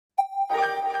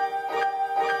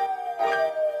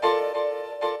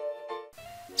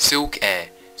SilkAir,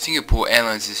 Singapore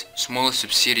Airlines' smaller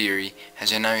subsidiary,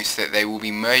 has announced that they will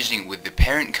be merging with the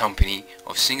parent company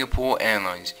of Singapore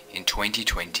Airlines in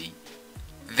 2020.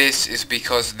 This is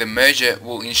because the merger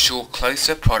will ensure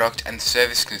closer product and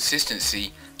service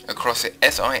consistency across the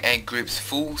SIA Group's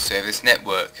full service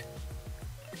network.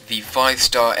 The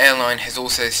five-star airline has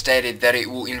also stated that it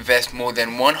will invest more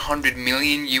than $100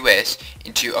 million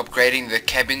into upgrading the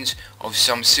cabins of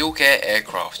some SilkAir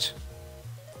aircraft.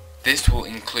 This will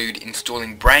include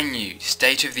installing brand new,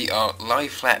 state-of-the-art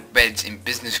lie-flat beds in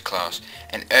business class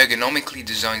and ergonomically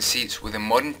designed seats with a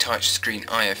modern touchscreen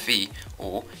IFE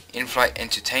or in-flight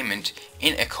entertainment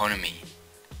in economy.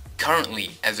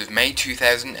 Currently, as of May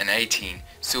 2018,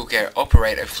 SilkAir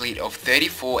operate a fleet of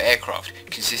 34 aircraft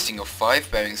consisting of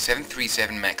 5 Boeing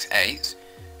 737 MAX 8s,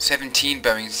 17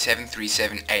 Boeing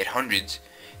 737-800s,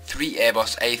 3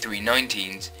 Airbus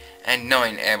A319s and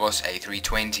 9 Airbus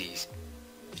A320s.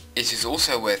 It is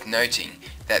also worth noting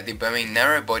that the Boeing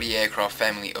narrow-body aircraft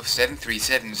family of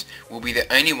 737s will be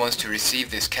the only ones to receive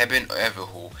this cabin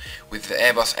overhaul, with the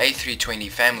Airbus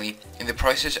A320 family in the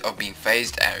process of being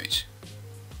phased out.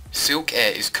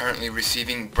 SilkAir is currently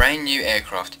receiving brand new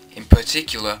aircraft, in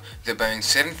particular the Boeing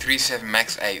 737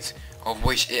 MAX 8s, of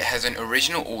which it has an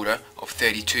original order of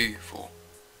 32 for.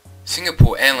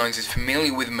 Singapore Airlines is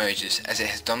familiar with mergers as it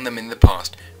has done them in the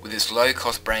past with its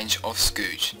low-cost branch of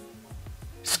Scoot.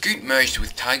 Scoot merged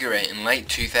with Tiger Air in late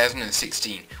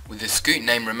 2016 with the Scoot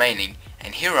name remaining,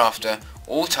 and hereafter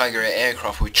all Tiger Air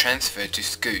aircraft were transferred to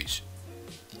Scoot.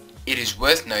 It is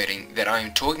worth noting that I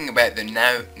am talking about the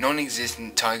now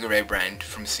non-existent Tiger Air brand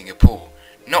from Singapore,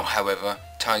 not however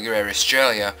Tiger Air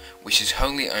Australia, which is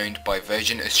wholly owned by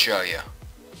Virgin Australia.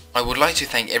 I would like to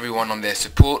thank everyone on their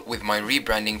support with my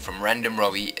rebranding from Random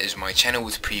Robi, as my channel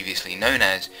was previously known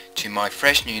as, to my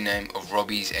fresh new name of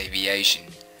Robi's Aviation.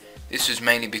 This was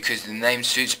mainly because the name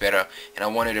suits better and I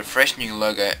wanted a fresh new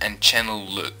logo and channel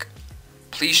look.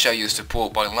 Please show your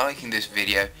support by liking this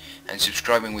video and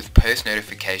subscribing with post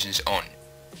notifications on.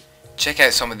 Check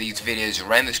out some of these videos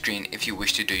around the screen if you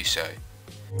wish to do so.